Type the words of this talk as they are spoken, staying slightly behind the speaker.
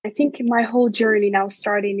I think my whole journey now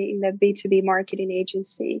starting in the B2B marketing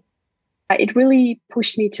agency, it really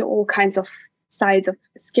pushed me to all kinds of sides of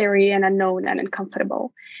scary and unknown and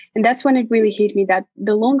uncomfortable. And that's when it really hit me that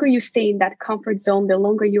the longer you stay in that comfort zone, the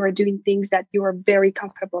longer you are doing things that you are very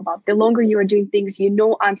comfortable about, the longer you are doing things you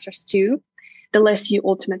know answers to, the less you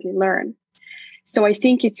ultimately learn. So I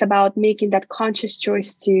think it's about making that conscious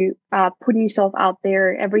choice to putting yourself out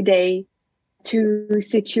there every day to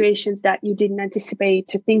situations that you didn't anticipate,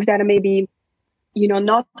 to things that are maybe,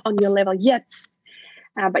 not on your level yet,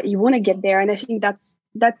 but you want to get there. And I think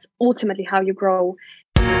that's ultimately how you grow.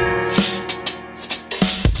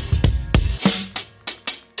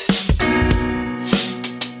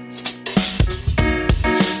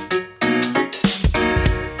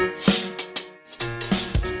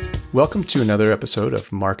 Welcome to another episode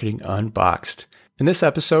of Marketing Unboxed. In this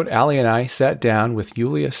episode, Ali and I sat down with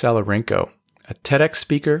Julia Salarenko, a TEDx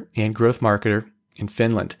speaker and growth marketer in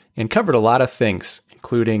Finland, and covered a lot of things,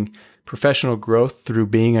 including professional growth through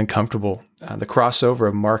being uncomfortable, the crossover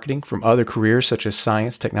of marketing from other careers such as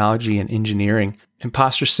science, technology, and engineering,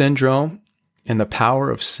 imposter syndrome, and the power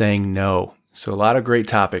of saying no. So a lot of great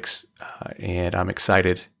topics, and I'm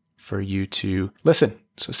excited for you to listen.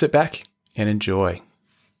 So sit back and enjoy.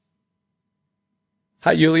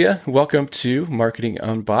 Hi, Julia. Welcome to Marketing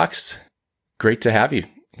Unboxed. Great to have you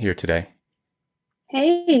here today.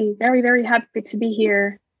 Hey, very, very happy to be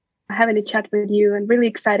here, having a chat with you, and really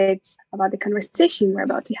excited about the conversation we're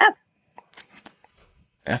about to have.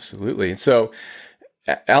 Absolutely. So,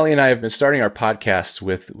 Ali and I have been starting our podcasts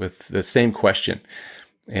with the same question.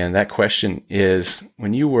 And that question is,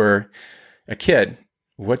 when you were a kid,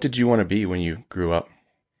 what did you want to be when you grew up?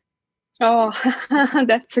 Oh,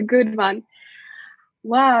 that's a good one.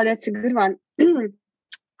 Wow, that's a good one.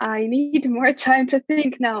 I need more time to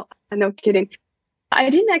think now. No kidding. I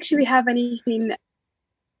didn't actually have anything,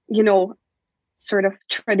 sort of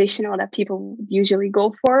traditional that people usually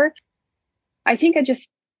go for. I think I just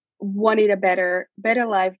wanted a better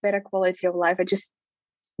life, better quality of life. I just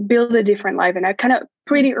build a different life. And I kind of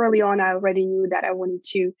pretty early on, I already knew that I wanted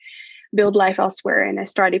to build life elsewhere. And I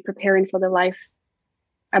started preparing for the life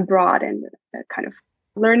abroad and kind of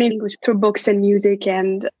learning English through books and music,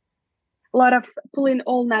 and a lot of pulling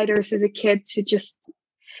all-nighters as a kid to just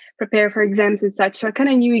prepare for exams and such. So I kind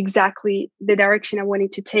of knew exactly the direction I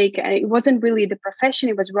wanted to take. And it wasn't really the profession,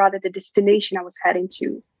 it was rather the destination I was heading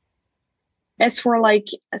to. As for like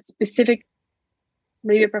a specific,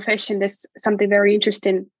 maybe a profession, there's something very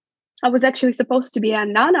interesting. I was actually supposed to be a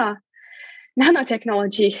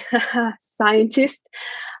nanotechnology scientist.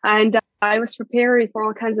 And I was preparing for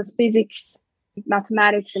all kinds of physics,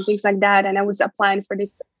 mathematics, and things like that. And I was applying for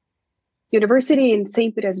this university in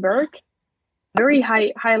St. Petersburg, very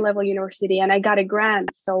high level university, and I got a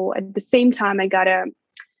grant. So at the same time, I got a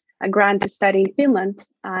grant to study in Finland,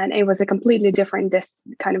 and it was a completely different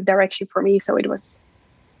kind of direction for me. So it was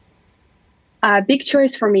a big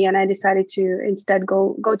choice for me, and I decided to instead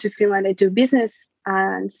go to Finland and do business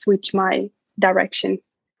and switch my direction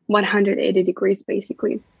 180 degrees,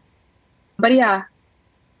 basically. But yeah,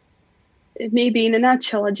 maybe in a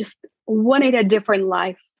nutshell, I just wanted a different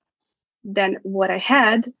life than what I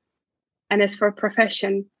had. And as for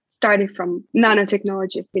profession, started from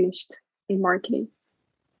nanotechnology, finished in marketing.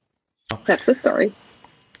 That's the story.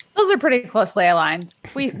 Those are pretty closely aligned.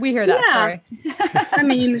 We hear that story. I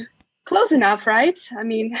mean, close enough, right? I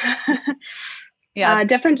mean, yeah,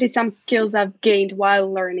 definitely some skills I've gained while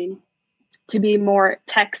learning to be more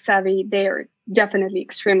tech savvy. They're definitely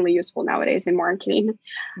extremely useful nowadays in marketing.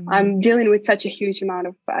 Mm-hmm. I'm dealing with such a huge amount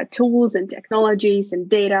of tools and technologies and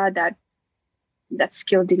data that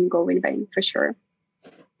skill didn't go in vain, for sure.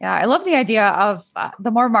 Yeah, I love the idea of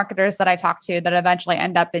the more marketers that I talk to that eventually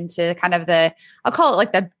end up into kind of I'll call it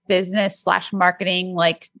like the business / marketing,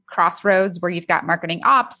 like crossroads, where you've got marketing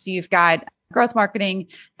ops, you've got growth marketing.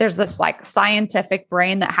 There's this like scientific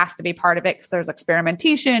brain that has to be part of it because there's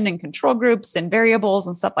experimentation and control groups and variables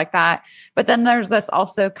and stuff like that. But then there's this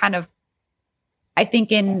also kind of, I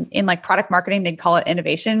think in like product marketing, they'd call it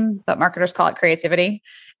innovation, but marketers call it creativity.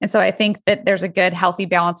 And so I think that there's a good, healthy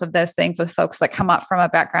balance of those things with folks that come up from a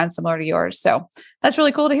background similar to yours. So that's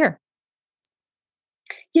really cool to hear.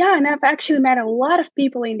 Yeah. And I've actually met a lot of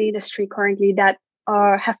people in the industry currently that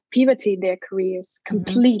have pivoted their careers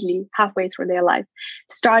completely halfway through their life,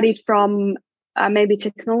 started from maybe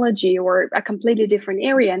technology or a completely different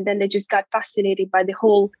area. And then they just got fascinated by the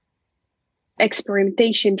whole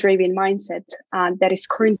experimentation-driven mindset that is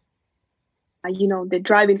currently, the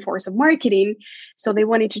driving force of marketing. So they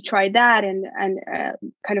wanted to try that and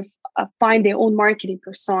kind of find their own marketing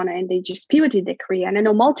persona and they just pivoted their career. And I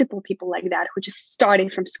know multiple people like that who just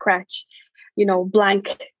started from scratch,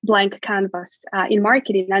 blank canvas in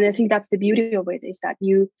marketing. And I think that's the beauty of it, is that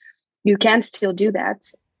you can still do that.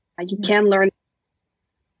 You can learn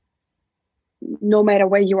no matter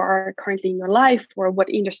where you are currently in your life or what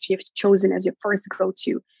industry you've chosen as your first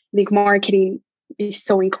go-to. I think marketing is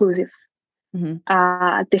so inclusive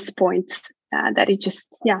at this point that it just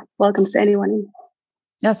welcomes anyone in.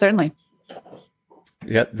 Yeah, certainly.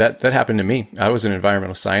 Yeah, that happened to me. I was an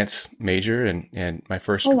environmental science major, and my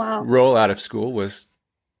first role out of school was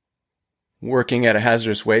working at a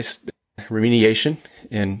hazardous waste remediation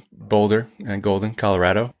in Boulder and Golden,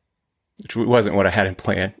 Colorado, which wasn't what I had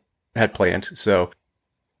planned. So,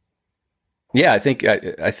 yeah, I think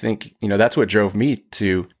that's what drove me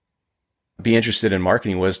to be interested in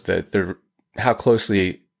marketing, was how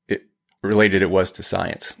closely related it was to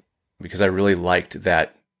science, because I really liked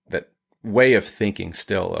that way of thinking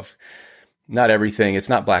still, of not everything. It's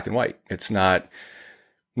not black and white.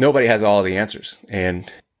 Nobody has all the answers,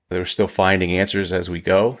 and they're still finding answers as we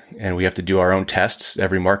go, and we have to do our own tests.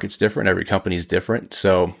 Every market's different. Every company's different.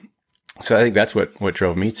 So I think that's what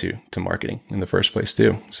drove me to marketing in the first place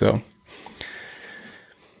too. So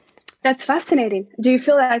that's fascinating. Do you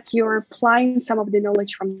feel like you're applying some of the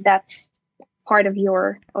knowledge from that part of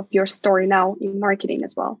your story now in marketing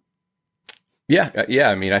as well? Yeah.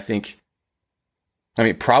 I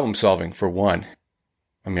mean, problem solving for one.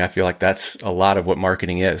 I mean, I feel like that's a lot of what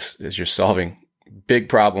marketing is you're solving big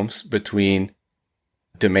problems between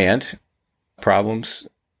demand problems,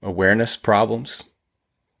 awareness problems,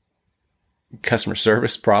 customer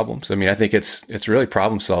service problems. I mean, I think it's really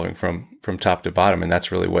problem solving from top to bottom, and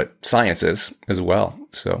that's really what science is as well.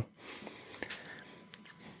 So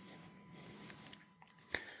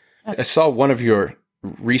I saw one of your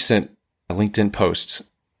recent LinkedIn posts,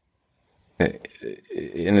 and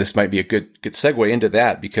this might be a good segue into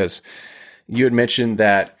that, because you had mentioned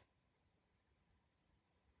that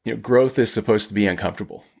growth is supposed to be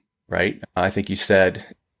uncomfortable, right? I think you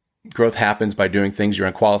said growth happens by doing things you're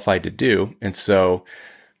unqualified to do, and so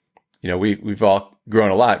we've all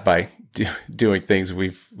grown a lot by doing things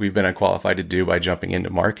we've been unqualified to do by jumping into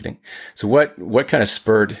marketing. So what kind of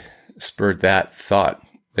spurred that thought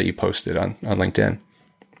that you posted on LinkedIn?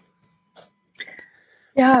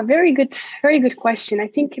 Yeah, very good question. I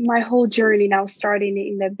think my whole journey now, starting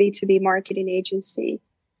in the B2B marketing agency,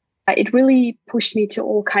 it really pushed me to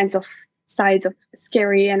all kinds of sides of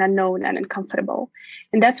scary and unknown and uncomfortable.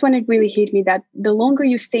 And that's when it really hit me that the longer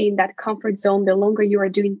you stay in that comfort zone, the longer you are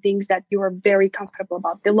doing things that you are very comfortable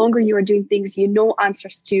about, the longer you are doing things you know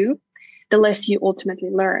answers to, the less you ultimately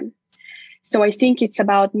learn. So I think it's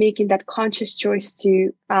about making that conscious choice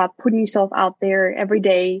to putting yourself out there every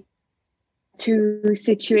day, to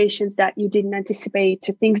situations that you didn't anticipate,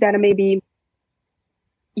 to things that are maybe,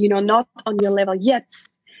 not on your level yet,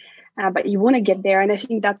 but you want to get there. And I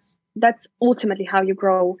think that's ultimately how you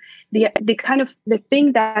grow. The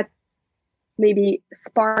thing that maybe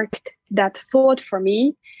sparked that thought for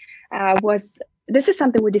me was, this is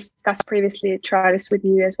something we discussed previously, Travis, with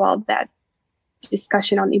you as well, that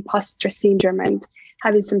discussion on imposter syndrome and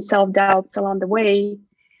having some self-doubts along the way.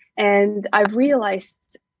 And I've realized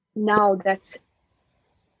now that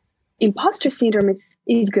imposter syndrome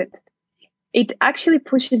is good. It actually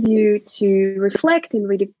pushes you to reflect and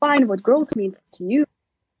redefine what growth means to you.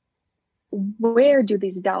 Where do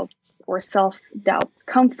these doubts or self-doubts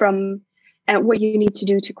come from, and what you need to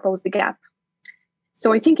do to close the gap?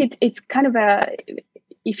 So I think it's kind of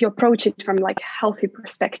if you approach it from like a healthy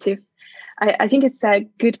perspective, I think it's a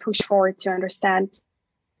good push forward to understand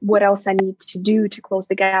what else I need to do to close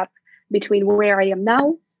the gap between where I am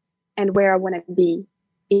now and where I want to be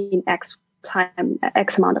in X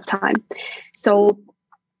amount of time. So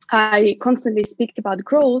I constantly speak about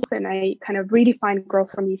growth, and I kind of redefined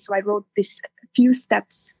growth for me. So I wrote these few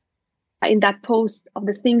steps in that post of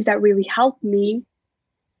the things that really helped me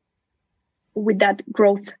with that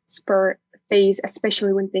growth spur phase,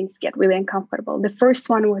 especially when things get really uncomfortable. The first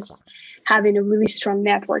one was having a really strong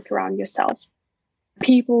network around yourself.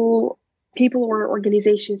 People or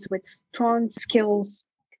organizations with strong skills,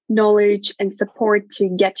 knowledge, and support to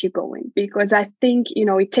get you going. Because I think,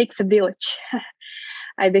 it takes a village.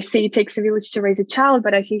 They say it takes a village to raise a child,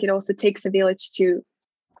 but I think it also takes a village to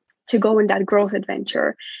go on that growth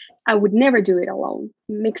adventure. I would never do it alone.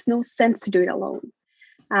 It makes no sense to do it alone.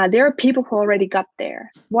 There are people who already got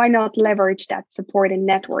there. Why not leverage that support and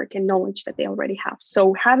network and knowledge that they already have?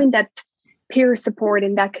 So having that peer support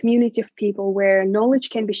in that community of people where knowledge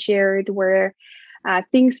can be shared, where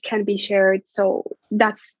things can be shared. So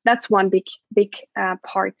that's one big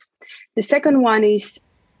part. The second one is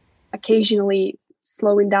occasionally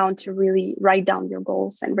slowing down to really write down your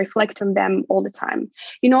goals and reflect on them all the time.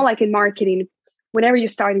 Like in marketing, whenever you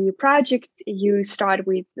start a new project, you start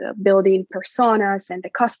with building personas and the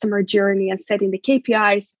customer journey and setting the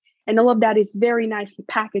KPIs. And all of that is very nicely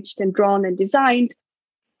packaged and drawn and designed.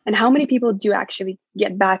 And how many people do actually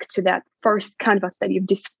get back to that first canvas that you've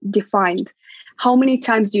defined? How many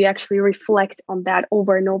times do you actually reflect on that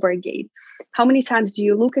over and over again? How many times do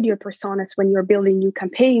you look at your personas when you're building new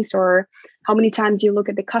campaigns? Or how many times do you look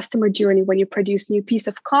at the customer journey when you produce new piece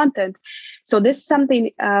of content? So this is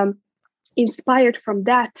something inspired from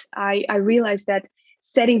that. I realized that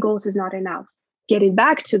setting goals is not enough. Getting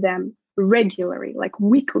back to them regularly, like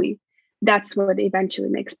weekly, that's what eventually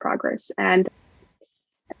makes progress. And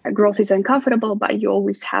growth is uncomfortable, but you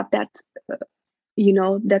always have that,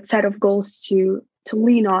 that set of goals to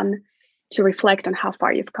lean on, to reflect on how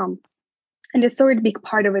far you've come. And the third big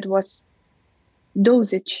part of it was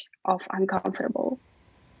dosage of uncomfortable.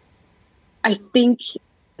 I think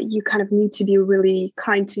you kind of need to be really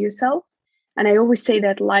kind to yourself. And I always say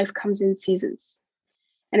that life comes in seasons.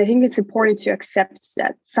 And I think it's important to accept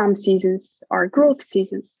that some seasons are growth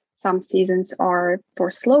seasons. Some seasons are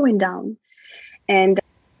for slowing down. And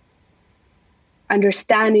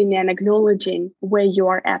understanding and acknowledging where you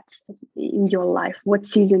are at in your life, what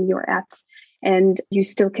season you're at, and you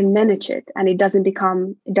still can manage it, and it doesn't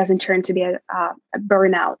turn to be a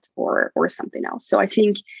burnout or something else. So I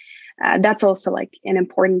think that's also like an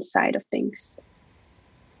important side of things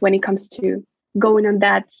when it comes to going on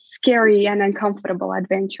that scary and uncomfortable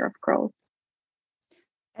adventure of growth.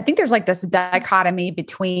 I think there's like this dichotomy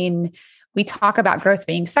between, we talk about growth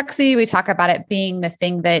being sexy. We talk about it being the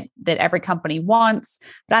thing that every company wants.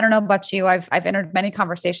 But I don't know about you. I've entered many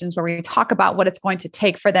conversations where we talk about what it's going to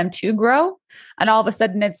take for them to grow. And all of a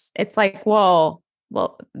sudden it's like, well,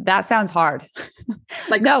 that sounds hard.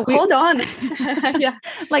 Like, no, hold on. Yeah.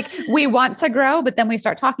 Like we want to grow, but then we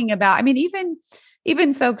start talking about, I mean,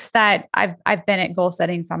 even folks that I've been at goal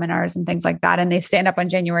setting seminars and things like that, and they stand up on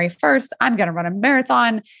January 1st, I'm going to run a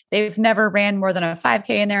marathon. They've never ran more than a 5K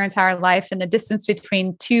in their entire life. And the distance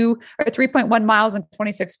between 3.1 miles and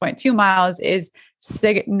 26.2 miles is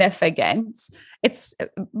significant.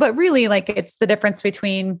 But really like it's the difference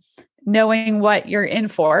between knowing what you're in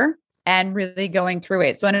for and really going through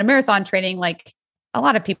it. So in a marathon training, like a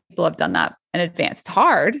lot of people have done that in advance. It's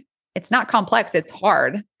hard. It's not complex. It's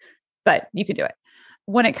hard, but you can do it.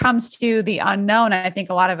 When it comes to the unknown, I think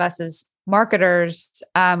a lot of us as marketers,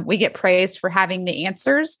 we get praised for having the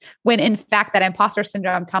answers when in fact that imposter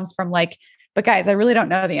syndrome comes from like, but guys, I really don't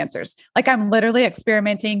know the answers. Like I'm literally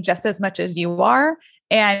experimenting just as much as you are.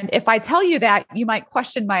 And if I tell you that, you might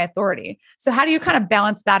question my authority. So how do you kind of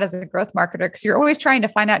balance that as a growth marketer? Because you're always trying to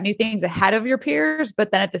find out new things ahead of your peers,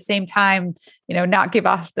 but then at the same time, not give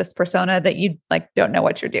off this persona that you like don't know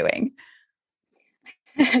what you're doing.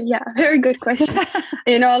 Yeah, very good question.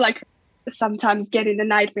 Like sometimes getting the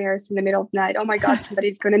nightmares in the middle of the night. Oh my God,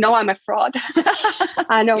 somebody's going to know I'm a fraud.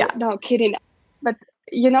 I know, no kidding. But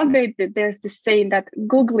there's this saying that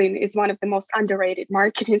Googling is one of the most underrated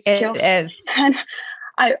marketing skills. It is. And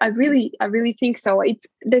I really think so. It's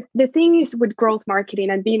the thing is with growth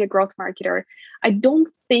marketing and being a growth marketer, I don't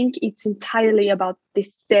think it's entirely about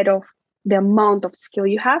this set of the amount of skill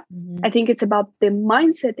you have. Mm-hmm. I think it's about the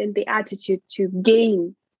mindset and the attitude to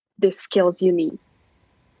gain the skills you need.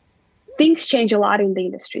 Things change a lot in the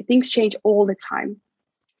industry. Things change all the time.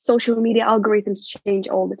 Social media algorithms change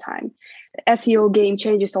all the time. The SEO game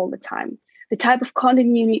changes all the time. The type of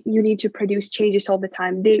content you need to produce changes all the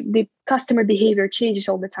time. The customer behavior changes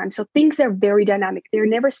all the time. So things are very dynamic. They're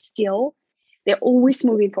never still. They're always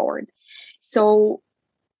moving forward. So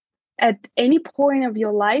at any point of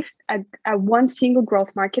your life, at one single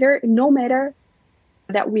growth marketer, no matter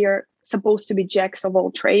that we are supposed to be jacks of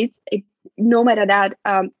all trades, no matter that,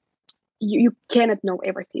 you cannot know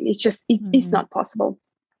everything. It's just, it's not possible.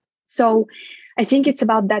 So I think it's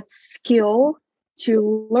about that skill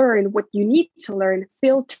to learn what you need to learn,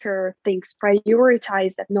 filter things,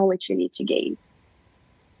 prioritize that knowledge you need to gain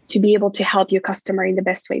to be able to help your customer in the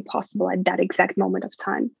best way possible at that exact moment of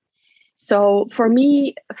time. So for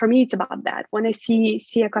me, it's about that. When I see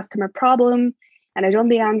a customer problem and I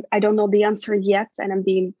don't know the answer yet, and I'm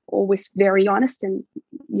being always very honest and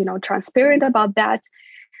transparent about that.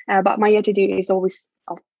 But my attitude is always,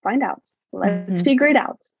 I'll find out. Let's figure it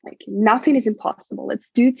out. Like nothing is impossible.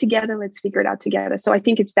 Let's do it together. Let's figure it out together. So I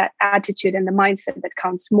think it's that attitude and the mindset that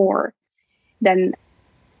counts more than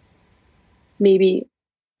maybe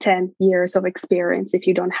 10 years of experience if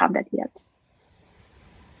you don't have that yet.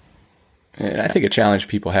 And I think a challenge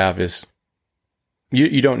people have is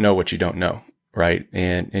you don't know what you don't know, right?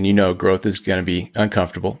 And you know growth is going to be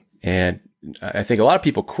uncomfortable. And I think a lot of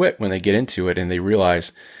people quit when they get into it and they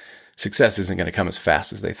realize success isn't going to come as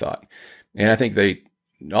fast as they thought. And I think they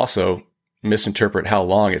also misinterpret how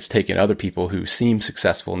long it's taken other people who seem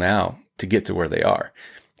successful now to get to where they are.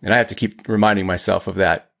 And I have to keep reminding myself of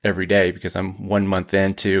that every day because I'm 1 month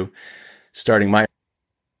into starting my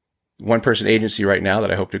one-person agency right now that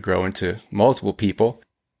I hope to grow into multiple people.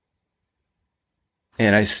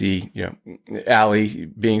 And I see, Allie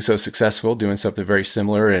being so successful, doing something very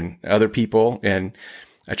similar, and other people. And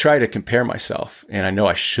I try to compare myself, and I know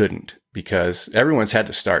I shouldn't because everyone's had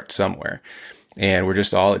to start somewhere, and we're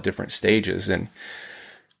just all at different stages. And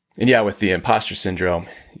yeah, with the imposter syndrome,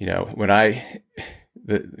 when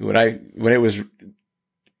it was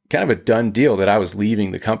kind of a done deal that I was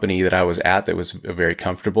leaving the company that I was at, that was a very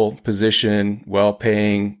comfortable position,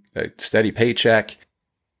 well-paying, a steady paycheck,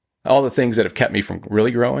 all the things that have kept me from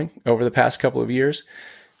really growing over the past couple of years.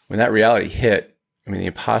 When that reality hit, the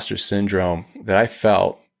imposter syndrome that I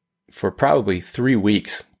felt for probably 3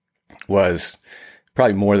 weeks was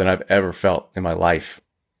probably more than I've ever felt in my life.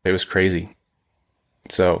 It was crazy.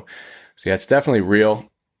 So yeah, it's definitely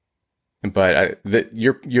real. But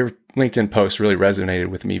your LinkedIn post really resonated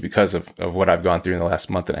with me because of what I've gone through in the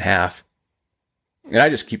last month and a half. And I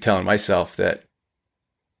just keep telling myself that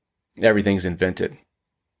everything's invented.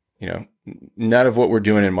 None of what we're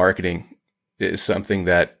doing in marketing is something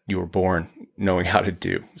that you were born knowing how to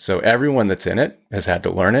do. So everyone that's in it has had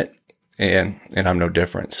to learn it, and I'm no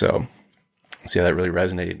different. So yeah, that really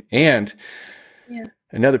resonated. And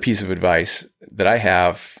another piece of advice that I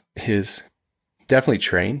have is definitely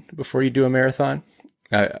train before you do a marathon.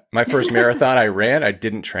 My first marathon I ran, I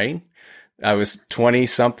didn't train. I was 20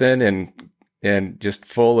 something and just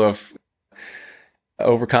full of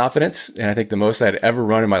overconfidence. And I think the most I'd ever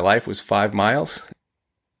run in my life was 5 miles,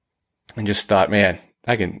 and just thought, man,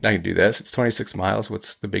 I can do this. It's 26 miles.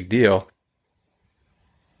 What's the big deal?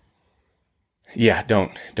 Yeah.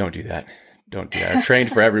 Don't do that. Don't do that. I've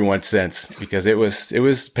trained for everyone since because it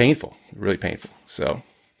was painful, really painful. So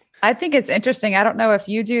I think it's interesting. I don't know if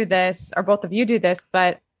you do this or both of you do this,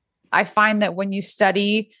 but I find that when you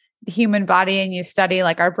study the human body and you study,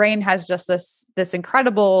 like, our brain has just this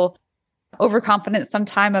incredible overconfidence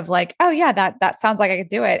sometime of like, oh yeah, that sounds like I could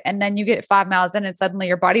do it. And then you get 5 miles in and suddenly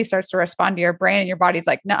your body starts to respond to your brain and your body's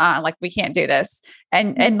like, nah, like we can't do this.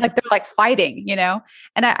 And like, they're like fighting, and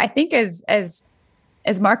I think as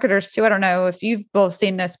marketers too, I don't know if you've both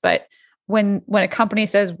seen this, but when a company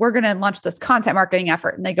says we're going to launch this content marketing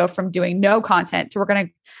effort and they go from doing no content to we're going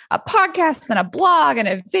to a podcast and a blog and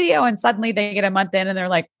a video, and suddenly they get a month in and they're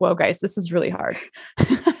like, whoa guys, this is really hard.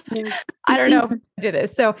 I don't know if I can do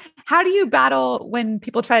this. So how do you battle when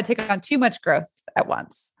people try to take on too much growth at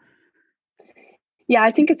once? Yeah,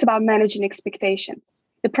 I think it's about managing expectations.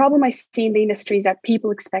 The problem I see in the industry is that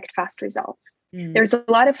people expect fast results. There's a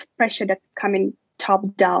lot of pressure that's coming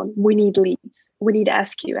top down. We need leads. We need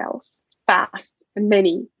SQLs. Fast and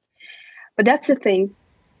many. But that's the thing,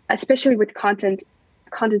 especially with content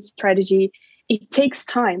strategy, it takes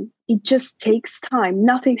time. It just takes time.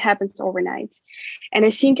 Nothing happens overnight. And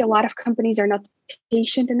I think a lot of companies are not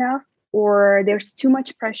patient enough, or there's too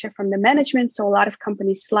much pressure from the management. So a lot of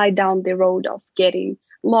companies slide down the road of getting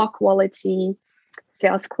low quality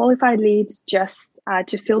sales qualified leads just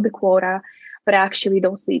to fill the quota. But actually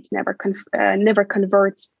those leads never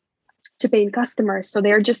convert to paying customers. So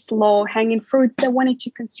they're just low hanging fruits that wanted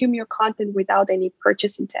to consume your content without any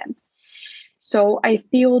purchase intent. So I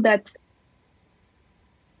feel that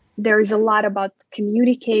there is a lot about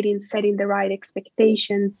communicating, setting the right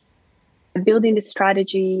expectations, building the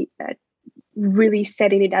strategy, really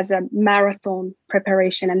setting it as a marathon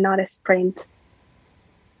preparation and not a sprint.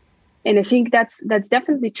 And I think that's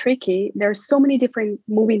definitely tricky. There's so many different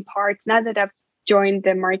moving parts. Now that I've joined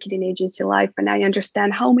the marketing agency life, and I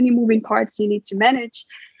understand how many moving parts you need to manage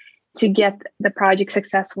to get the project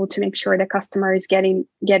successful, to make sure the customer is getting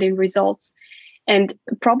results. And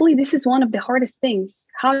probably this is one of the hardest things,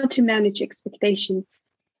 how to manage expectations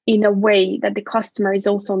in a way that the customer is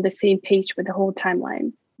also on the same page with the whole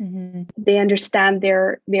timeline. Mm-hmm. They understand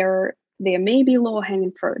there may be low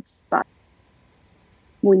hanging fruits, but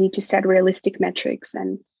we need to set realistic metrics,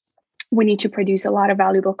 and we need to produce a lot of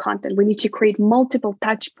valuable content. We need to create multiple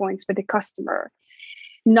touch points with the customer,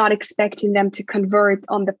 not expecting them to convert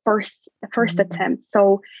on the first attempt.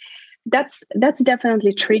 So that's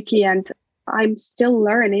definitely tricky, and I'm still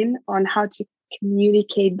learning on how to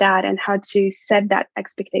communicate that and how to set that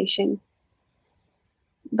expectation.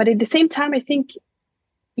 But at the same time, I think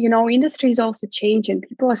industry is also changing.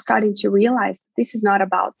 People are starting to realize this is not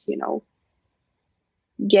about,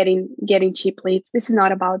 getting cheap leads. This is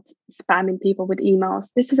not about spamming people with emails.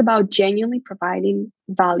 This is about genuinely providing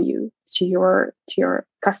value to your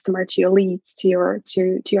customer, to your leads, to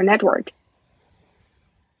your network.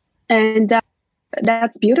 And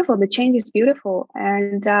that's beautiful. The change is beautiful.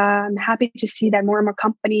 And I'm happy to see that more and more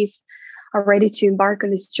companies are ready to embark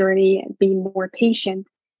on this journey and being more patient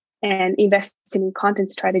and investing in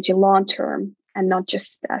content strategy long term, and not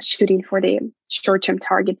just shooting for the short-term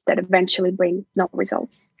targets that eventually bring no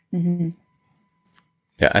results. Mm-hmm.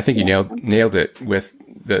 Yeah, I think you nailed it with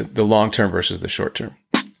the long term versus the short term.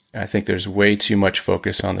 I think there's way too much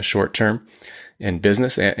focus on the short term in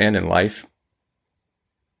business and in life.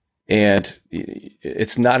 And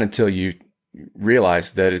it's not until you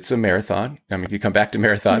realize that it's a marathon. I mean, you come back to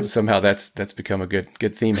marathons, mm-hmm. somehow that's become a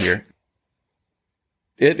good theme here.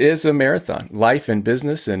 It is a marathon. Life and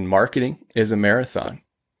business and marketing is a marathon.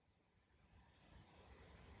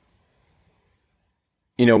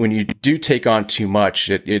 When you do take on too much,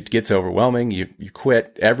 it gets overwhelming. You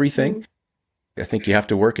quit everything. Mm-hmm. I think you have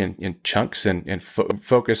to work in chunks and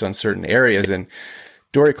focus on certain areas. And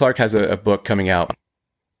Dorie Clark has a book coming out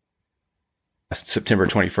September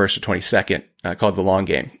 21st or 22nd called The Long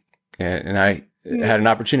Game. And I had an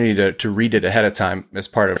opportunity to read it ahead of time as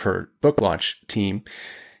part of her book launch team.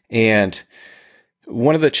 And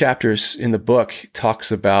one of the chapters in the book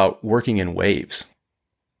talks about working in waves,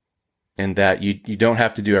 and that you don't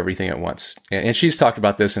have to do everything at once. And she's talked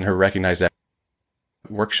about this in her Recognize That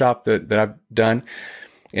workshop that I've done.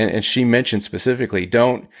 And she mentioned specifically,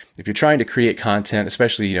 if you're trying to create content,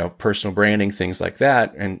 especially, personal branding, things like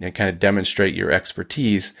that, and kind of demonstrate your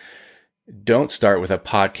expertise, don't start with a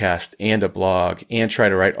podcast and a blog and try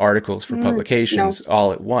to write articles for publications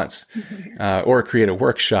all at once, or create a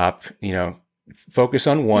workshop. Focus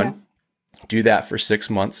on one, do that for 6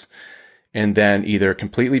 months, and then either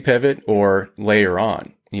completely pivot or layer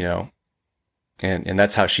on, and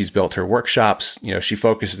that's how she's built her workshops. She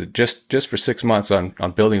focused just for 6 months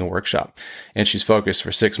on building a workshop, and she's focused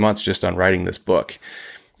for 6 months just on writing this book.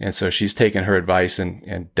 And so she's taken her advice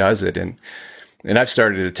and does it. And I've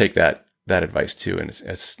started to take that advice too. And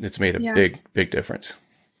it's made a big difference.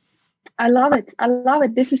 I love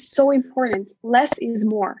it. This is so important. Less is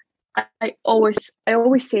more. I always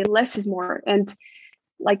say less is more, and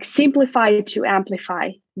simplify to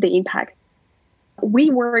amplify the impact.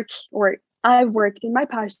 I worked in my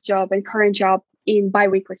past job and current job in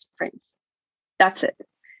biweekly sprints. That's it.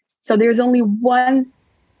 So there's only one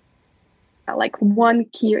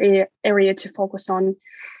key area to focus on,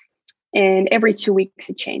 and every 2 weeks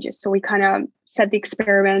it changes. So we kind of set the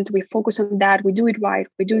experiment, we focus on that, we do it right,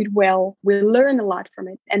 we do it well, we learn a lot from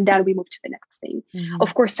it, and then we move to the next thing. Mm-hmm.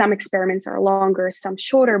 Of course, some experiments are longer, some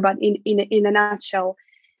shorter, but in a nutshell,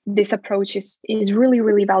 this approach is really,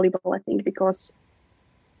 really valuable, I think, because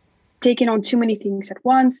taking on too many things at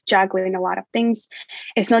once, juggling a lot of things,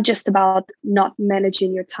 it's not just about not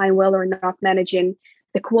managing your time well or not managing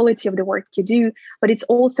the quality of the work you do, but it's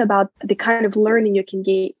also about the kind of learning you can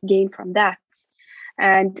gain from that.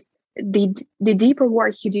 And the deeper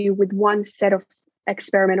work you do with one set of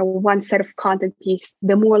experiment or one set of content piece,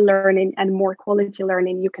 the more learning and more quality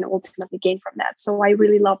learning you can ultimately gain from that. So I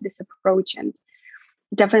really love this approach, and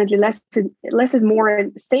definitely less is more.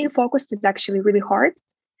 And staying focused is actually really hard,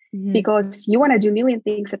 because you want to do a million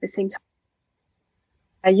things at the same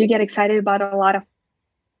time. You get excited about a lot of,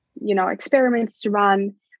 experiments to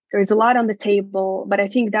run. There's a lot on the table, but I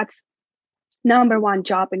think that's number one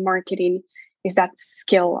job in marketing, is that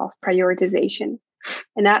skill of prioritization.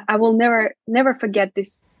 And I will never forget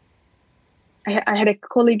this. I had a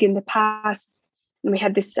colleague in the past, and we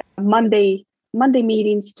had this Monday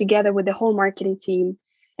meetings together with the whole marketing team.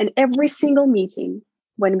 And every single meeting,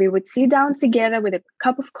 when we would sit down together with a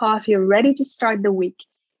cup of coffee, ready to start the week,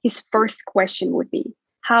 his first question would be,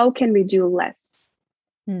 how can we do less?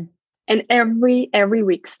 And every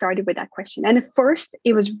week started with that question. And at first,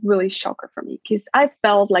 it was really shocker for me, because I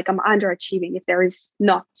felt like I'm underachieving if there is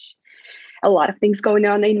not a lot of things going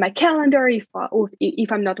on in my calendar. If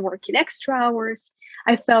I'm not working extra hours,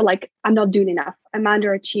 I felt like I'm not doing enough. I'm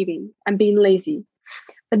underachieving. I'm being lazy.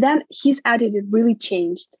 But then his attitude really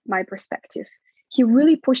changed my perspective. He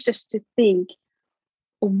really pushed us to think,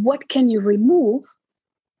 what can you remove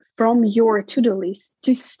from your to-do list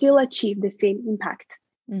to still achieve the same impact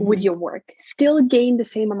with your work, still gain the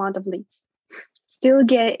same amount of leads, still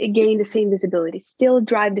gain the same visibility, still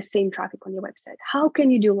drive the same traffic on your website? How can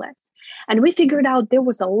you do less? And we figured out there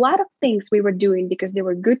was a lot of things we were doing because they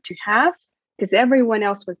were good to have, because everyone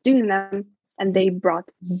else was doing them, and they brought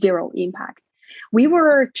zero impact. we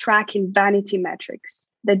were tracking vanity metrics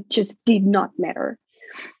that just did not matter.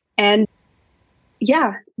 And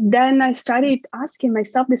yeah, then I started asking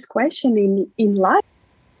myself this question in life.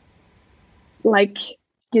 Like,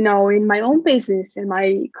 in my own business, in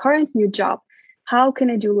my current new job, how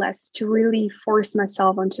can I do less to really force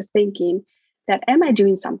myself onto thinking that am I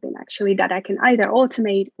doing something actually that I can either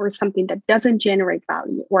automate or something that doesn't generate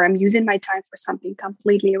value, or I'm using my time for something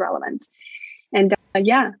completely irrelevant. And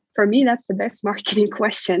for me, that's the best marketing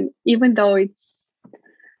question, even though it's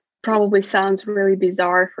probably sounds really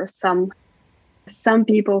bizarre for some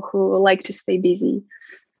people who like to stay busy.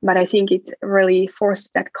 But I think it really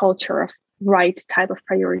forced that culture of right type of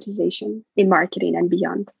prioritization in marketing and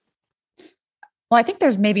beyond. Well, I think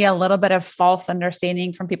there's maybe a little bit of false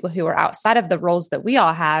understanding from people who are outside of the roles that we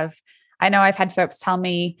all have. I know I've had folks tell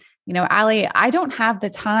me, Ali, I don't have the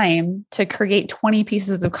time to create 20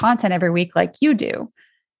 pieces of content every week like you do.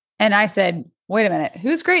 And I said, wait a minute,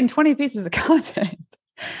 who's creating 20 pieces of content?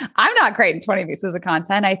 I'm not creating 20 pieces of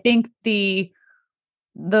content. I think the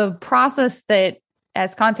process that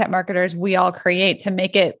as content marketers, we all create to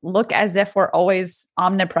make it look as if we're always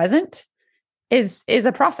omnipresent is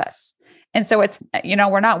a process. And so it's,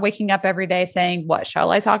 we're not waking up every day saying, what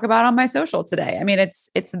shall I talk about on my social today? I mean, it's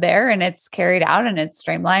there and it's carried out and it's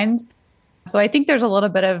streamlined. So I think there's a little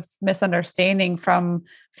bit of misunderstanding from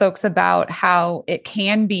folks about how it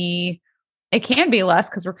can be less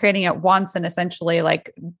because we're creating it once and essentially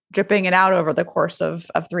like dripping it out over the course of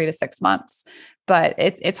 3 to 6 months. But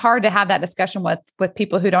it's hard to have that discussion with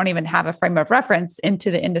people who don't even have a frame of reference into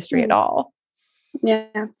the industry at all.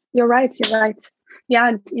 Yeah, you're right. Yeah,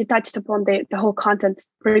 and you touched upon the whole content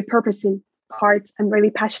repurposing part I'm really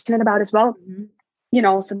passionate about as well. Mm-hmm.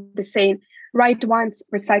 Also the saying, write once,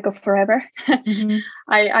 recycle forever. Mm-hmm.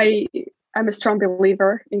 I'm a strong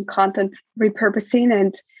believer in content repurposing,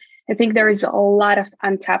 and I think there is a lot of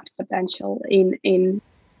untapped potential in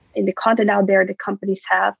the content out there that companies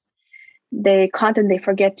have. The content they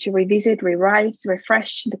forget to revisit, rewrite,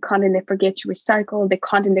 refresh, the content they forget to recycle, the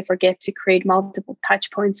content they forget to create multiple touch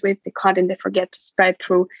points with, the content they forget to spread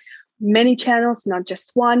through many channels, not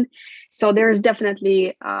just one. So there's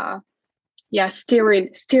definitely,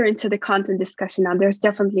 steering to the content discussion now. There's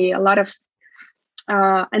definitely a lot of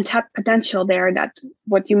untapped potential there. That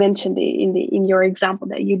what you mentioned in your example,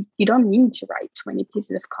 that you don't need to write 20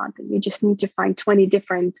 pieces of content. You just need to find 20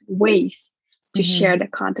 different ways to share the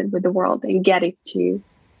content with the world and get it to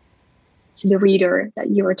the reader that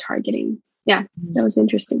you are targeting. Yeah, that was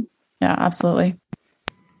interesting. Yeah, absolutely.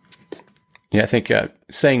 Yeah, I think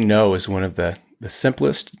saying no is one of the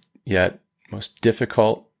simplest yet most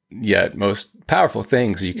difficult yet most powerful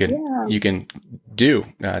things you can do.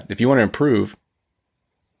 If you want to improve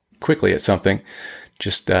quickly at something,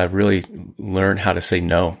 just really learn how to say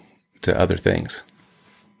no to other things.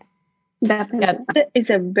 Definitely. That is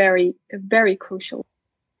a very, very crucial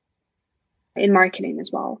in marketing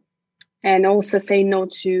as well. And also say no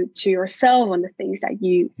to yourself on the things that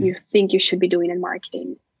you think you should be doing in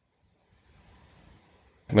marketing.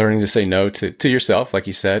 Learning to say no to yourself, like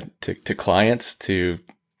you said, to clients, to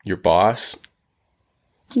your boss.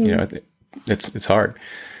 It's hard.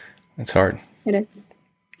 It's hard. It is.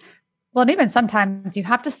 Well, and even sometimes you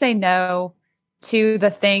have to say no to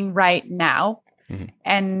the thing right now. Mm-hmm.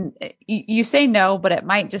 And you say no, but it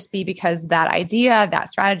might just be because that idea, that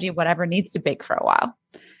strategy, whatever needs to bake for a while.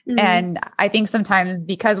 Mm-hmm. And I think sometimes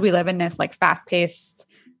because we live in this like fast-paced,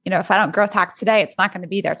 if I don't growth hack today, it's not going to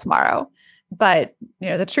be there tomorrow. But,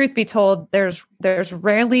 the truth be told, there's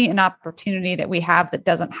rarely an opportunity that we have that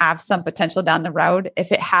doesn't have some potential down the road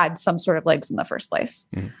if it had some sort of legs in the first place.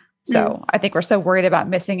 Mm-hmm. So I think we're so worried about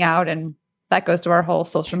missing out, and that goes to our whole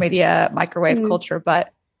social media microwave culture.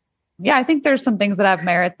 But yeah, I think there's some things that have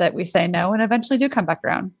merit that we say no and eventually do come back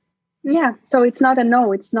around. Yeah. So it's not a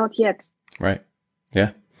no, it's not yet. Right.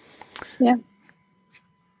 Yeah. Yeah.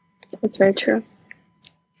 That's very true.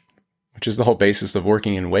 Which is the whole basis of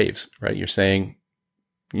working in waves, right? You're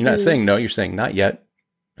not saying no, you're saying not yet.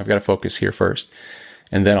 I've got to focus here first,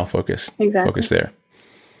 and then I'll focus there.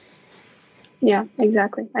 Yeah,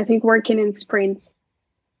 exactly. I think working in sprints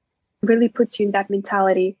really puts you in that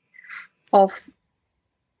mentality of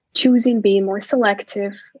choosing, being more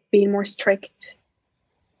selective, being more strict.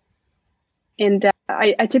 And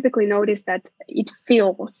I typically notice that it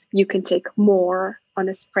feels you can take more on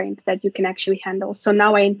a sprint that you can actually handle. So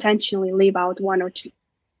now I intentionally leave out 1 or 2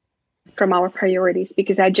 from our priorities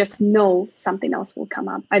because I just know something else will come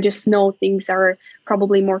up. I just know things are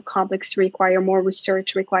probably more complex, require more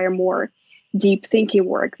research, require more deep thinking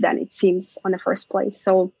work than it seems on the first place.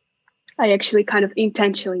 So I actually kind of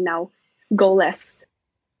intentionally now go less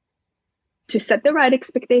to set the right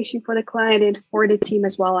expectation for the client and for the team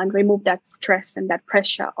as well, and remove that stress and that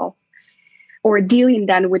pressure of, or dealing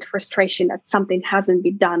then with frustration that something hasn't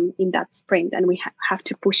been done in that sprint and we have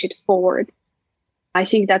to push it forward. I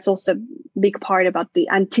think that's also a big part about the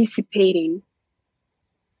anticipating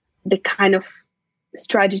the kind of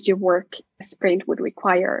strategy work a sprint would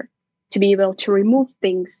require to be able to remove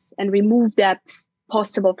things and remove that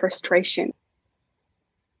possible frustration,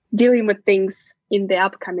 dealing with things in the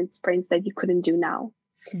upcoming sprints that you couldn't do now.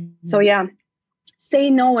 Mm-hmm. So yeah, say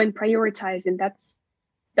no and prioritize, and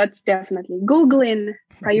that's definitely Googling,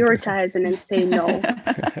 prioritizing, and say no.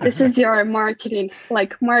 This is your marketing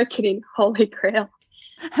holy grail.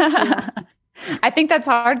 Yeah. I think that's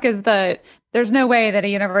hard because there's no way that a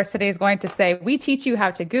university is going to say, we teach you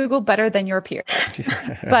how to Google better than your peers.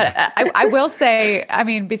 But I will say, I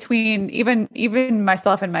mean, between even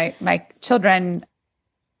myself and my children,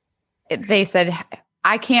 they said,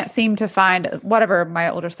 I can't seem to find whatever my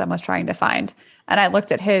older son was trying to find. And I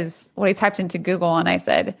looked at what he typed into Google, and I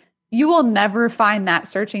said, you will never find that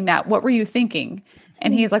searching that. What were you thinking?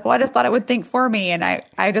 And he's like, well, I just thought it would think for me. And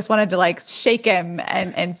I just wanted to like shake him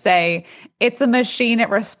and say, it's a machine. It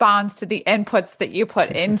responds to the inputs that you put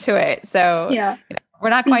into it. So yeah, we're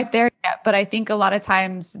not quite there yet, but I think a lot of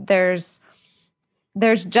times there's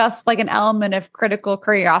just like an element of critical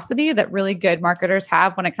curiosity that really good marketers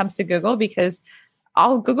have when it comes to Google, because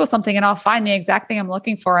I'll Google something and I'll find the exact thing I'm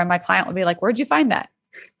looking for. And my client will be like, where'd you find that?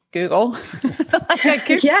 Google.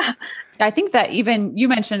 Yeah. I think that even you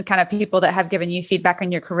mentioned kind of people that have given you feedback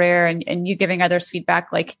in your career and you giving others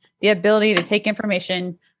feedback, like the ability to take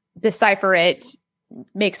information, decipher it,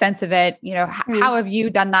 make sense of it. How have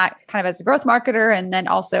you done that kind of as a growth marketer? And then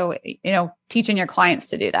also, teaching your clients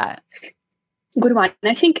to do that? Good one.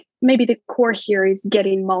 I think maybe the core here is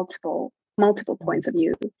getting multiple points of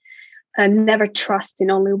view, and never trust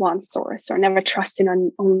in only one source, or never trusting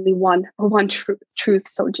on only one truth,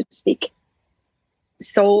 so to speak.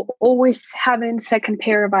 So always having second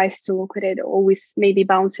pair of eyes to look at it, always maybe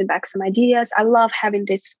bouncing back some ideas. I love having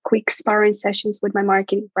these quick sparring sessions with my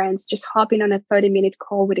marketing friends, just hopping on a 30-minute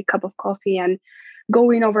call with a cup of coffee and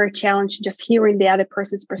going over a challenge, just hearing the other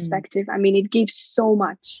person's perspective. I mean, it gives so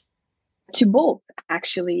much to both,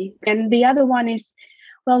 actually. And the other one is,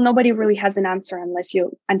 well, nobody really has an answer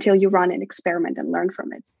until you run an experiment and learn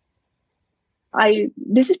from it.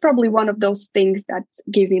 This is probably one of those things that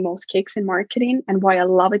give me most kicks in marketing, and why I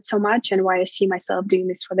love it so much, and why I see myself doing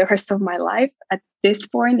this for the rest of my life at this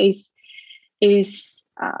point is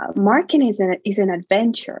marketing is an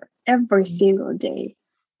adventure every single day.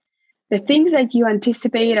 The things that you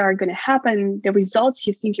anticipate are going to happen, the results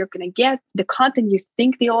you think you're going to get, the content you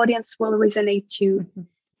think the audience will resonate to,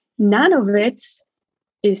 none of it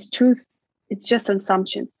is truth. It's just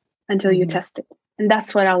assumptions until you test it. And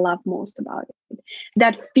that's what I love most about it.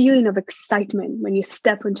 That feeling of excitement when you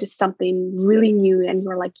step into something really new and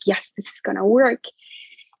you're like, yes, this is going to work.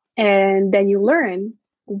 And then you learn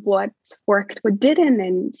what worked, what didn't.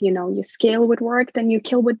 And, you scale what worked and you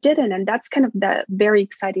kill what didn't. And that's kind of the very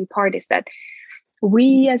exciting part, is that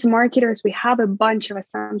we as marketers, we have a bunch of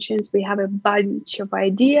assumptions. We have a bunch of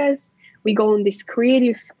ideas. We go on this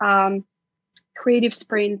creative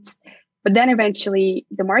sprint. But then eventually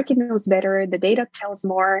the market knows better, the data tells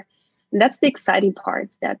more. And that's the exciting part,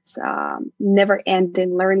 that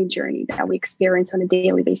never-ending learning journey that we experience on a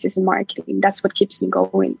daily basis in marketing. That's what keeps me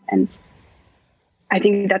going. And I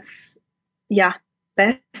think that's,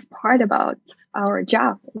 best part about our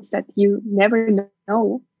job, is that you never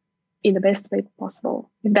know in the best way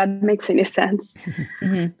possible, if that makes any sense.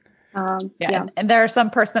 Mm-hmm. And there are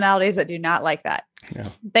some personalities that do not like that. Yeah.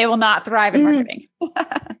 They will not thrive in marketing.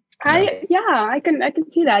 I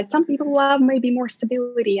can see that. Some people love maybe more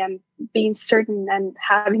stability and being certain and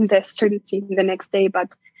having the certainty the next day.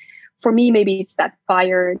 But for me, maybe it's that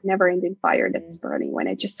fire, never-ending fire that's burning when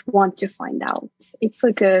I just want to find out. It's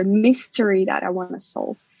like a mystery that I want to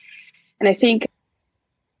solve. And I think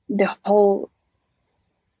the whole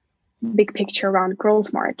big picture around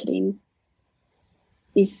growth marketing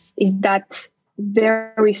is that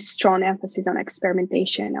very strong emphasis on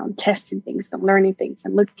experimentation, on testing things, on learning things,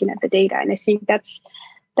 and looking at the data. And I think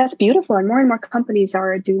that's beautiful. And more companies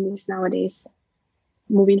are doing this nowadays,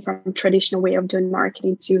 moving from traditional way of doing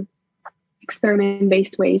marketing to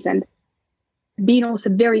experiment-based ways, and being also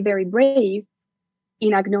very, very brave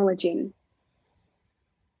in acknowledging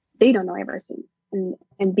they don't know everything,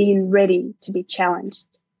 and being ready to be challenged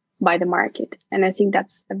by the market. And I think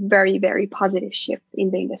that's a very, very positive shift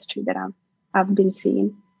in the industry that I've been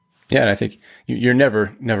seeing. Yeah. And I think you're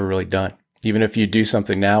never really done. Even if you do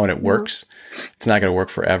something now and it works, it's not going to work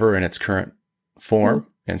forever in its current form.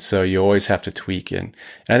 And so you always have to tweak. And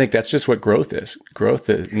I think that's just what growth is. Growth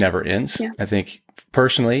never ends. Yeah. I think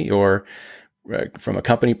personally, or from a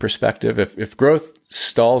company perspective, if growth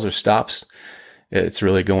stalls or stops, it's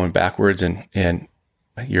really going backwards, and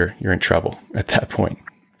you're in trouble at that point.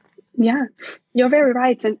 Yeah, you're very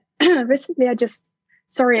right. And recently a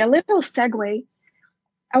little segue.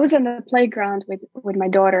 I was on the playground with my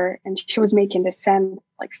daughter, and she was making the sand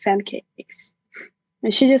cakes.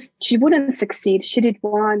 And she wouldn't succeed. She did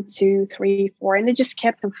 1, 2, 3, 4, and it just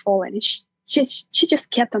kept on falling. And she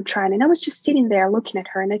just kept on trying. And I was just sitting there looking at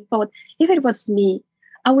her, and I thought, if it was me,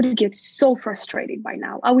 I would get so frustrated by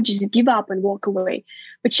now. I would just give up and walk away.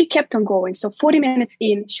 But she kept on going. So 40 minutes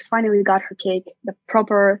in, she finally got her cake, the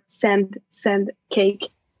proper sand cake.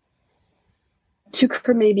 Took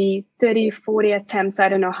her maybe 30, 40 attempts. I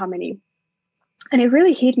don't know how many. And it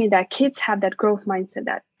really hit me that kids have that growth mindset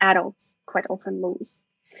that adults quite often lose.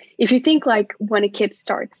 If you think like when a kid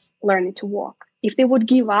starts learning to walk, if they would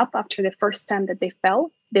give up after the first time that they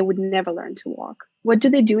fell, they would never learn to walk. What do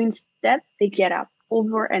they do instead? They get up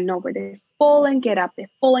over and over. They fall and get up. They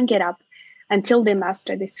fall and get up until they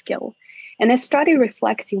master the skill. And I started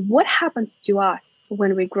reflecting what happens to us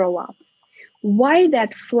when we grow up. Why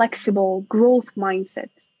that flexible growth mindset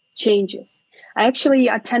changes. I actually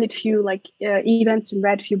attended a few events and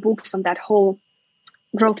read a few books on that whole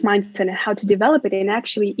growth mindset and how to develop it. And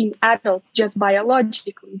actually in adults, just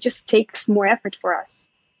biologically, it just takes more effort for us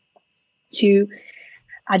to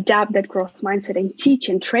adapt that growth mindset and teach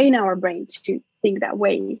and train our brain to think that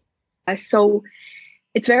way. So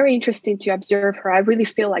it's very interesting to observe her. I really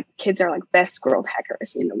feel like kids are like best growth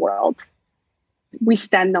hackers in the world. We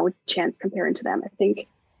stand no chance comparing to them, I think.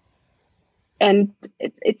 And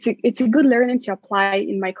it's a good learning to apply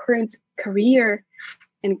in my current career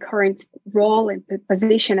and current role and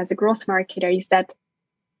position as a growth marketer, is that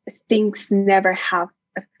things never have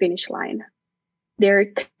a finish line. There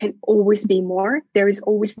can always be more. There is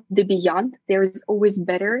always the beyond. There is always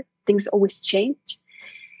better. Things always change.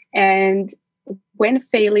 And when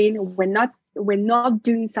failing, when not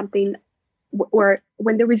doing something, or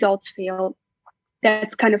when the results fail,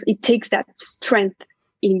 that's kind of, it takes that strength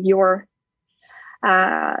in your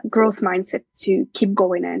growth mindset to keep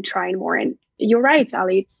going and trying more. And you're right,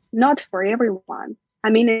 Ali, it's not for everyone.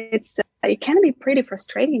 I mean, it can be pretty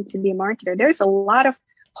frustrating to be a marketer. There's a lot of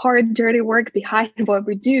hard, dirty work behind what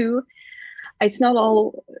we do. It's not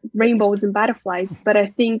all rainbows and butterflies, but I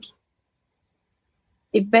think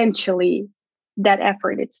eventually that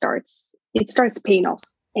effort, it starts paying off.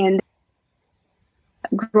 And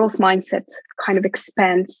growth mindset kind of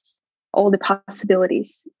expands all the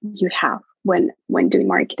possibilities you have when doing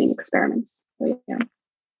marketing experiments. So, yeah.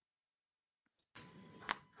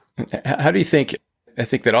 How do you think, I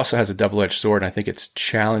think that also has a double-edged sword, and I think it's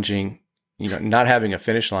challenging, not having a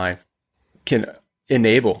finish line can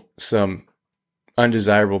enable some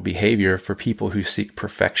undesirable behavior for people who seek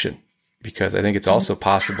perfection, because I think it's also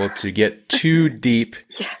possible to get too deep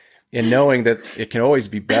in knowing that it can always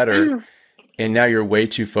be better. And now you're way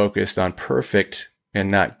too focused on perfect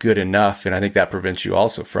and not good enough. And I think that prevents you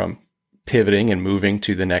also from pivoting and moving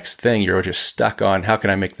to the next thing. You're just stuck on, how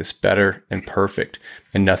can I make this better and perfect?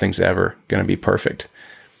 And nothing's ever going to be perfect.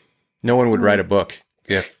 No one would write a book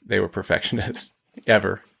if they were perfectionists,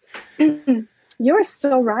 ever. You're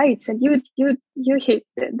so right. And you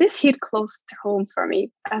hit close to home for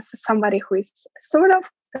me as somebody who is sort of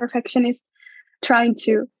perfectionist, trying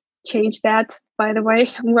to change that, by the way.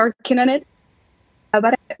 I'm working on it.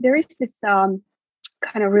 But there is this kind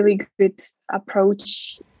of really good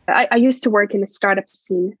approach. I used to work in the startup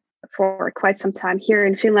scene for quite some time here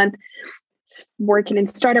in Finland, working in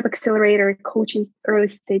startup accelerator, coaching early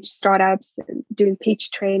stage startups, and doing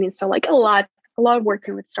pitch training. So like a lot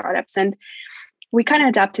working with startups. And we kind of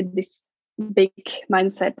adapted this big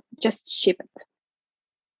mindset, just ship it.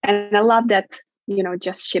 And I love that,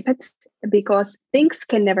 just ship it, because things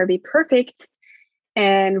can never be perfect.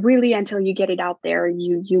 And really, until you get it out there,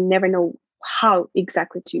 you never know how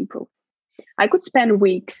exactly to improve. I could spend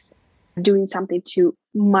weeks doing something to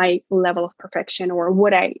my level of perfection, or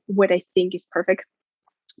what I think is perfect.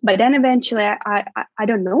 But then eventually, I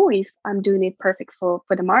don't know if I'm doing it perfect for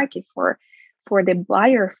the market, for the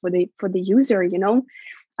buyer, for the user.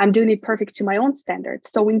 I'm doing it perfect to my own standards.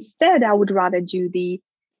 So instead, I would rather do the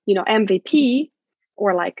MVP,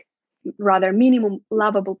 or like rather minimum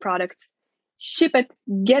lovable product. Ship it,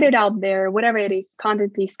 get it out there, whatever it is,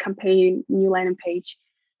 content piece, campaign, new landing page,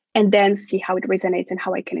 and then see how it resonates and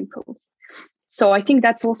how I can improve. So I think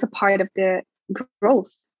that's also part of the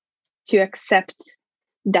growth, to accept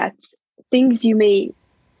that things you may,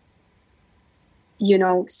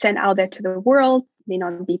 send out there to the world, may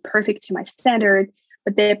not be perfect to my standard,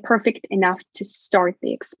 but they're perfect enough to start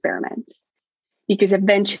the experiment. Because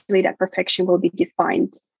eventually that perfection will be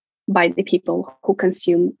defined by the people who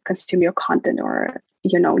consume your content, or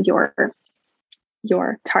your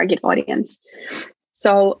target audience.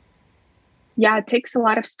 So yeah, it takes a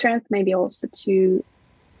lot of strength maybe also to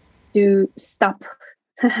stop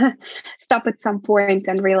at some point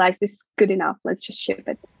and realize this is good enough, let's just ship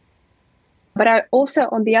it. But I also,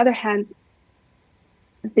 on the other hand,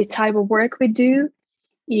 the type of work we do,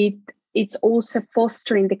 it's also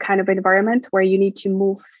fostering the kind of environment where you need to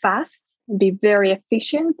move fast and be very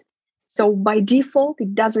efficient. So by default,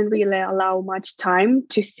 it doesn't really allow much time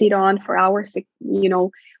to sit on for hours,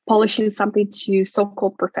 polishing something to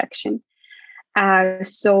so-called perfection.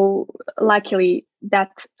 So luckily,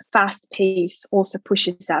 that fast pace also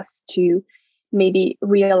pushes us to maybe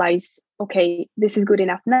realize, okay, this is good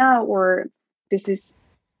enough now, or this is,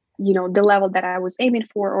 the level that I was aiming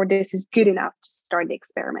for, or this is good enough to start the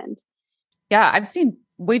experiment. Yeah, I've seen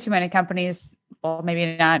way too many companies, well,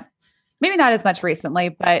 maybe not as much recently,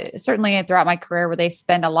 but certainly throughout my career, where they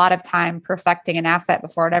spend a lot of time perfecting an asset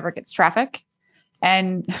before it ever gets traffic.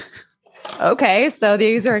 And okay, so the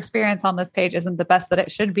user experience on this page isn't the best that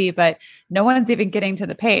it should be, but no one's even getting to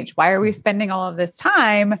the page. Why are we spending all of this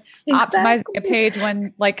time optimizing a page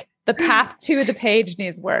when like the path to the page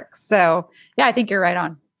needs work? So yeah, I think you're right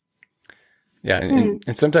on. Yeah.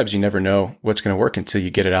 And sometimes you never know what's going to work until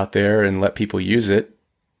you get it out there and let people use it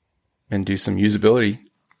and do some usability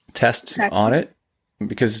tests on it,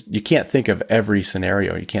 because you can't think of every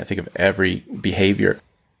scenario. You can't think of every behavior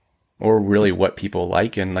or really what people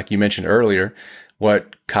like. And like you mentioned earlier,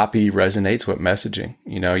 what copy resonates, what messaging,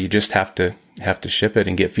 you just have to ship it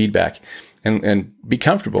and get feedback and be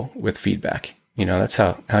comfortable with feedback. That's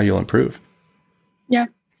how you'll improve. Yeah,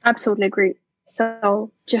 absolutely agree.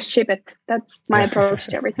 So just ship it. That's my approach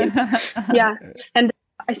to everything. Yeah. And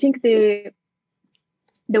I think the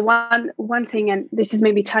one thing, and this is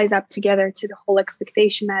maybe ties up together to the whole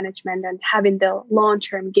expectation management and having the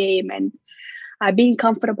long-term game and being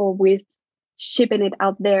comfortable with shipping it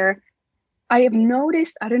out there. I have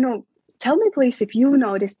noticed, I don't know, tell me please if you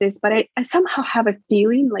noticed this, but I somehow have a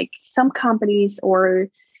feeling like some companies or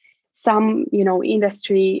some,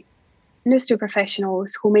 industry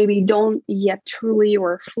professionals who maybe don't yet truly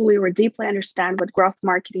or fully or deeply understand what growth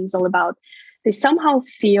marketing is all about, they somehow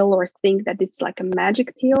feel or think that it's like a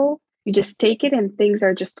magic pill. You just take it and things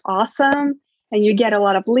are just awesome and you get a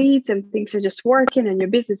lot of leads and things are just working and your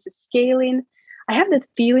business is scaling. I have that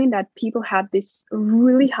feeling that people have this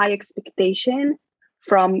really high expectation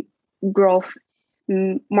from growth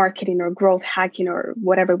marketing or growth hacking or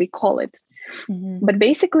whatever we call it. Mm-hmm. But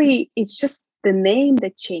basically, it's just the name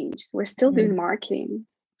that changed. We're still doing marketing.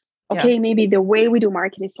 Okay, maybe the way we do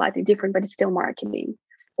marketing is slightly different, but it's still marketing.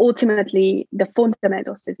 Ultimately, the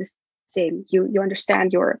fundamentals is the same. You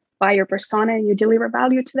understand your buyer persona and you deliver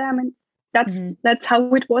value to them. And that's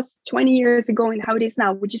how it was 20 years ago and how it is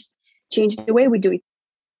now. We just changed the way we do it.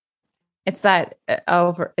 It's that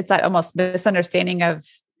almost misunderstanding of,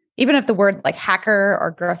 even if the word like hacker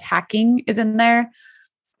or growth hacking is in there,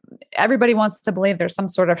 everybody wants to believe there's some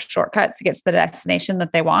sort of shortcut to get to the destination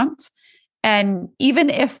that they want. And even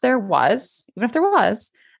if there was,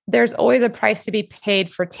 there's always a price to be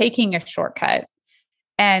paid for taking a shortcut.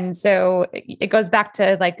 And so it goes back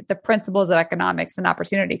to like the principles of economics and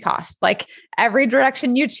opportunity cost. Like every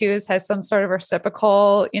direction you choose has some sort of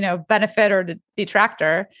reciprocal, benefit or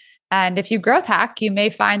detractor. And if you growth hack, you may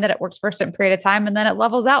find that it works for a certain period of time and then it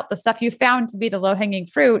levels out. The stuff you found to be the low-hanging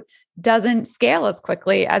fruit doesn't scale as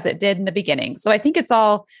quickly as it did in the beginning. So I think it's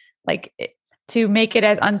all like to make it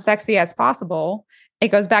as unsexy as possible. It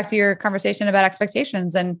goes back to your conversation about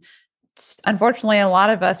expectations. And unfortunately, a lot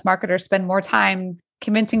of us marketers spend more time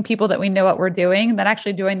convincing people that we know what we're doing than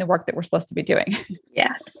actually doing the work that we're supposed to be doing.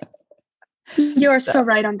 Yes. You're so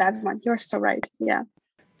right on that one. You're so right. Yeah.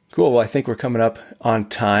 Cool. Well, I think we're coming up on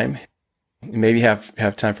time. Maybe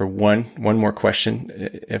have time for one more question.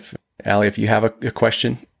 If Ali, if you have a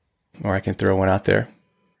question, or I can throw one out there.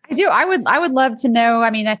 I do. I would love to know. I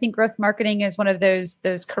mean, I think growth marketing is one of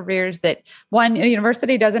those careers that one, a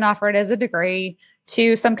university doesn't offer it as a degree.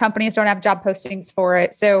 Two, some companies don't have job postings for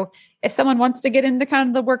it. So if someone wants to get into kind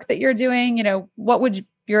of the work that you're doing, what would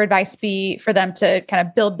your advice be for them to kind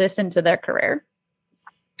of build this into their career?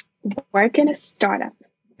 Work in a startup.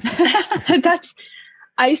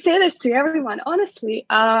 I say this to everyone. Honestly,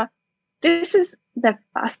 this is the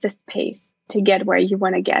fastest pace to get where you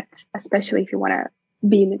want to get, especially if you want to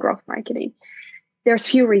be in the growth marketing. There's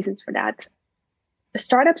few reasons for that.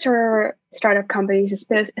 startups or startup companies,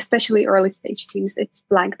 especially early stage teams, it's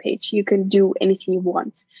blank page. You can do anything you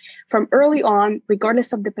want. From early on,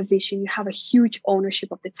 regardless of the position, you have a huge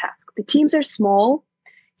ownership of the task. The teams are small,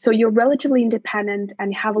 so you're relatively independent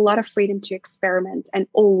and you have a lot of freedom to experiment and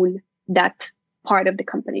own that part of the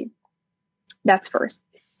company. That's first.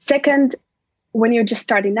 Second, when you're just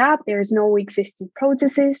starting up, there's no existing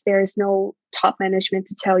processes. There's no top management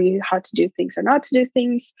to tell you how to do things or not to do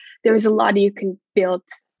things. There is a lot you can build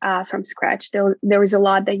from scratch. There is a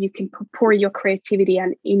lot that you can pour your creativity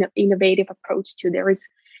and innovative approach to. There is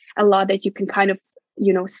a lot that you can kind of,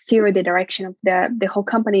 steer the direction of the whole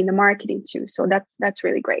company in the marketing to. So that's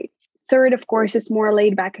really great. Third, of course, it's more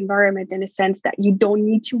laid back environment in a sense that you don't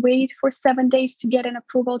need to wait for 7 days to get an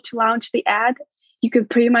approval to launch the ad. You can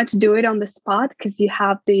pretty much do it on the spot because you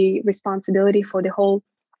have the responsibility for the whole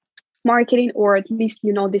marketing, or at least,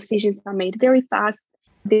 decisions are made very fast.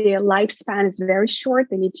 The lifespan is very short.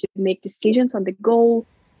 They need to make decisions on the goal.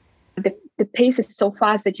 The pace is so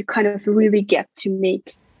fast that you kind of really get to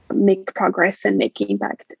make progress and make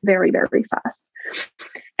impact very, very fast.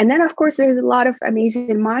 And then, of course, there's a lot of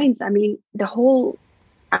amazing minds. I mean, the whole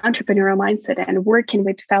entrepreneurial mindset and working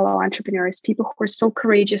with fellow entrepreneurs, people who are so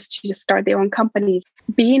courageous to just start their own companies.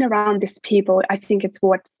 Being around these people, I think it's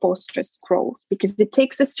what fosters growth, because it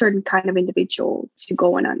takes a certain kind of individual to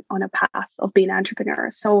go on a path of being an entrepreneur.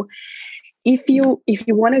 So if you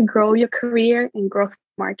want to grow your career in growth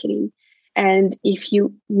marketing, and if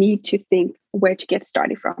you need to think where to get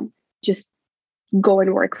started from, just go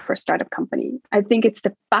and work for a startup company. I think it's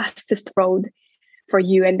the fastest road for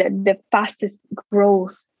you and the fastest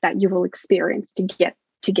growth that you will experience to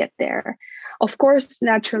get there. Of course,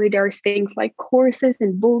 naturally, there's things like courses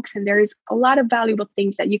and books, and there is a lot of valuable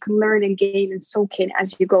things that you can learn and gain and soak in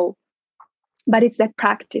as you go. But it's that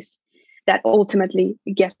practice that ultimately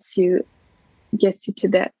gets you to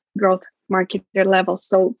the growth marketer level.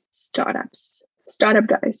 So startup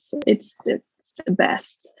guys, it's the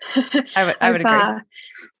best. I would agree.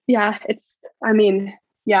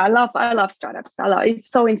 I love startups.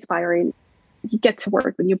 It's so inspiring. You get to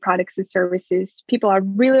work with new products and services. People are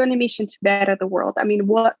really on a mission to better the world. I mean,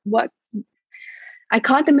 what I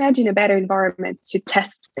can't imagine a better environment to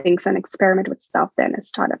test things and experiment with stuff than a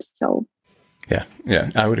startup. So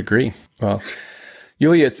yeah, I would agree. Well,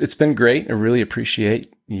 Yulia, it's been great. I really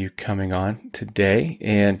appreciate you coming on today.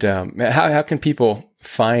 And how can people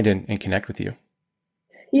find and connect with you?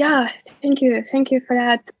 Yeah, thank you for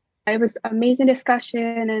that. It was amazing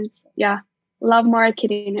discussion, and love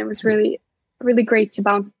marketing. It was really, really great to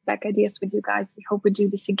bounce back ideas with you guys. I hope we do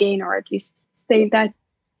this again, or at least stay in that.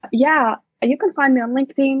 Yeah, you can find me on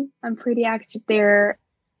LinkedIn. I'm pretty active there.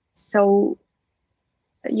 So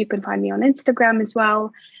you can find me on Instagram as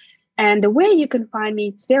well. And the way you can find me,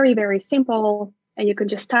 it's very, very simple. And you can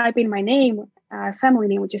just type in my name, family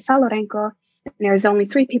name, which is Salorenko. And there's only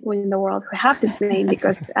 3 people in the world who have this name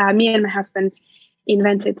because me and my husband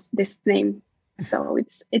invented this name. So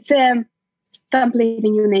it's a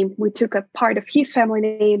completely new name. We took a part of his family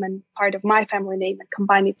name and part of my family name and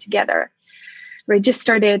combined it together,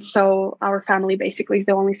 registered it. So our family basically is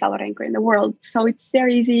the only Salorenko in the world. So it's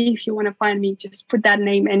very easy. If you want to find me, just put that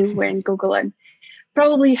name anywhere in Google and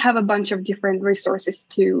probably have a bunch of different resources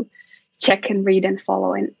to check and read and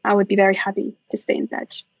follow. And I would be very happy to stay in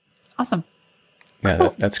touch. Awesome. Yeah,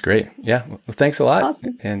 cool. That's great. Yeah. Well, thanks a lot.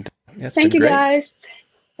 Awesome. And it's Thank been you great. guys.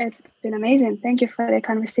 It's been amazing. Thank you for the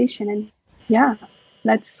conversation. And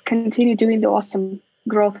let's continue doing the awesome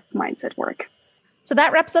growth mindset work. So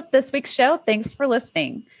that wraps up this week's show. Thanks for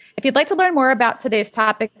listening. If you'd like to learn more about today's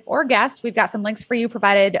topic or guest, we've got some links for you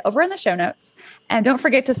provided over in the show notes. And don't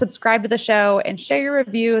forget to subscribe to the show and share your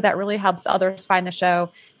review. That really helps others find the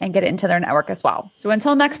show and get it into their network as well. So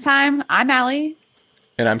until next time, I'm Allie.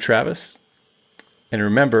 And I'm Travis. And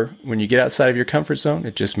remember, when you get outside of your comfort zone,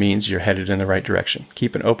 it just means you're headed in the right direction.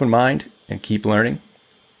 Keep an open mind and keep learning.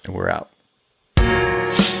 And we're out.